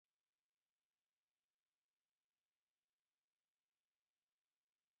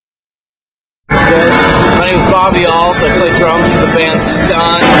Bobby. I play drums for the band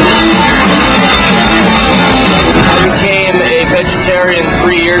S.T.U.N. I became a vegetarian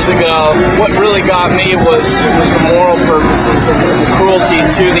 3 years ago. What really got me was the moral purposes and the cruelty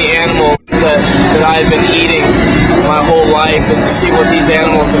to the animals that I had been eating my whole life, and to see what these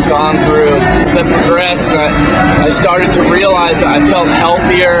animals have gone through. As I progressed, and I started to realize that I felt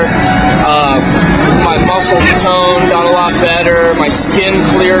healthier. My muscle tone got a lot better, my skin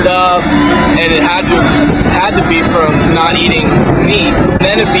cleared up, and it had to be from not eating meat.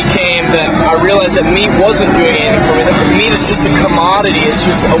 Then it became that I realized that meat wasn't doing anything for me, that meat is just a commodity. It's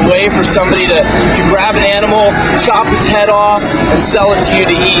just a way for somebody to grab an animal, chop its head off, and sell it to you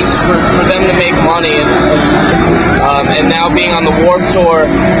to eat, for them to make money. And now being on the Warped Tour,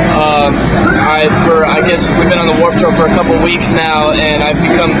 I guess we've been on the Warped Tour for a couple weeks now, and I've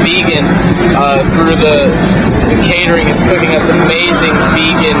become vegan through the catering is cooking us amazing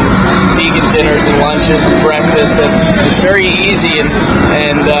vegan dinners and lunches and breakfasts, and it's very easy and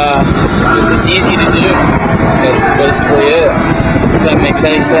it's easy to do. That's basically it, if that makes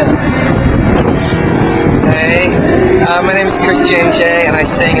any sense. Hey, my name is Christiane and I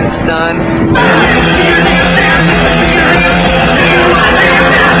sing in S.T.U.N.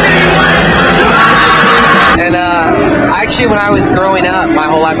 And actually, when I was growing up, my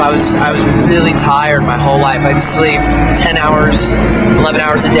whole life, I was really tired my whole life. I'd sleep 10 hours, 11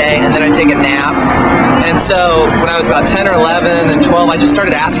 hours a day, and then I'd take a nap. And so when I was about 10 or 11 and 12, I just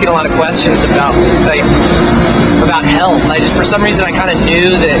started asking a lot of questions about health. For some reason, I kind of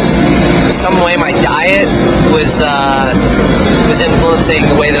knew that some way my diet was influencing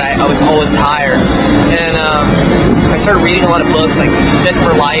the way that I was always tired. And I started reading a lot of books like Fit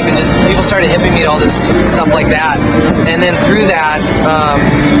for Life, and just people started hipping me to all this stuff like that. And then through that,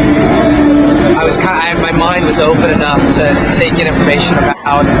 my mind was open enough to take in information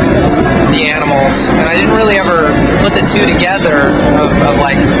about the animals, and I didn't really ever put the two together of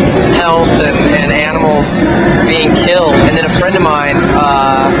like health and animals being killed. And then a friend of mine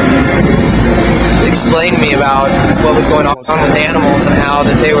explained to me about what was going on with animals and how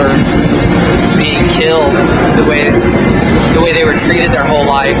that they were being killed, and the way they were treated their whole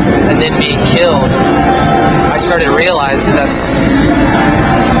life and then being killed. I started to realize that that's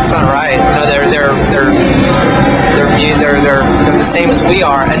not right. They're the same as we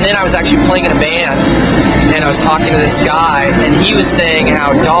are. And then I was actually playing in a band, and I was talking to this guy, and he was saying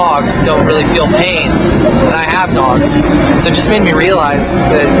how dogs don't really feel pain, and I have dogs. So it just made me realize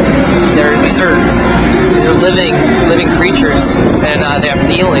that these are living creatures, and they have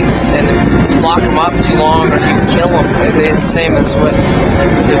feelings. And if you lock them up too long, or you kill them, it's the same as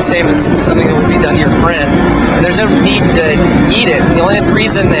something that would be done to your friend. And there's no need to eat it. The only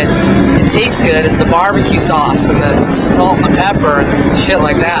reason that it tastes good is the barbecue sauce and the salt and the pepper and shit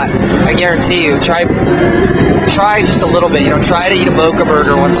like that. I guarantee you, try just a little bit. Try to eat a Boca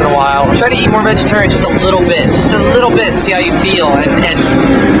burger once in a while. Try to eat more vegetarian, just a little bit, and see how you feel,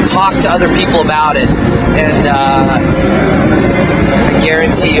 and talk to other people about it. And I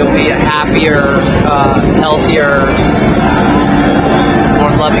guarantee you'll be a happier, healthier,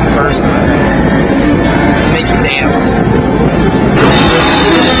 more loving person. Make you dance.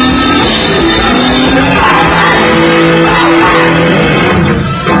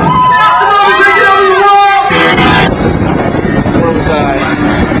 Where was I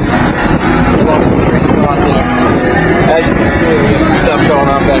lost my train of thought there. As you can see, we got some stuff going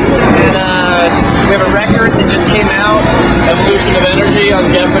on back there. And we have a record that just came out, Evolution of Energy, on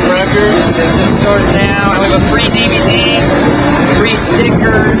Geffen Records. It's in stores now, and we have a free DVD, free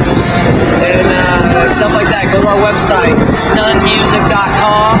stickers, and stuff like that. Go to our website,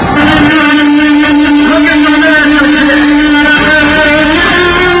 STUNmusic.com.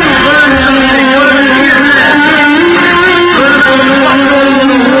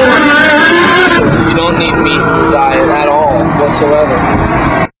 You don't need meat in your diet at all, whatsoever.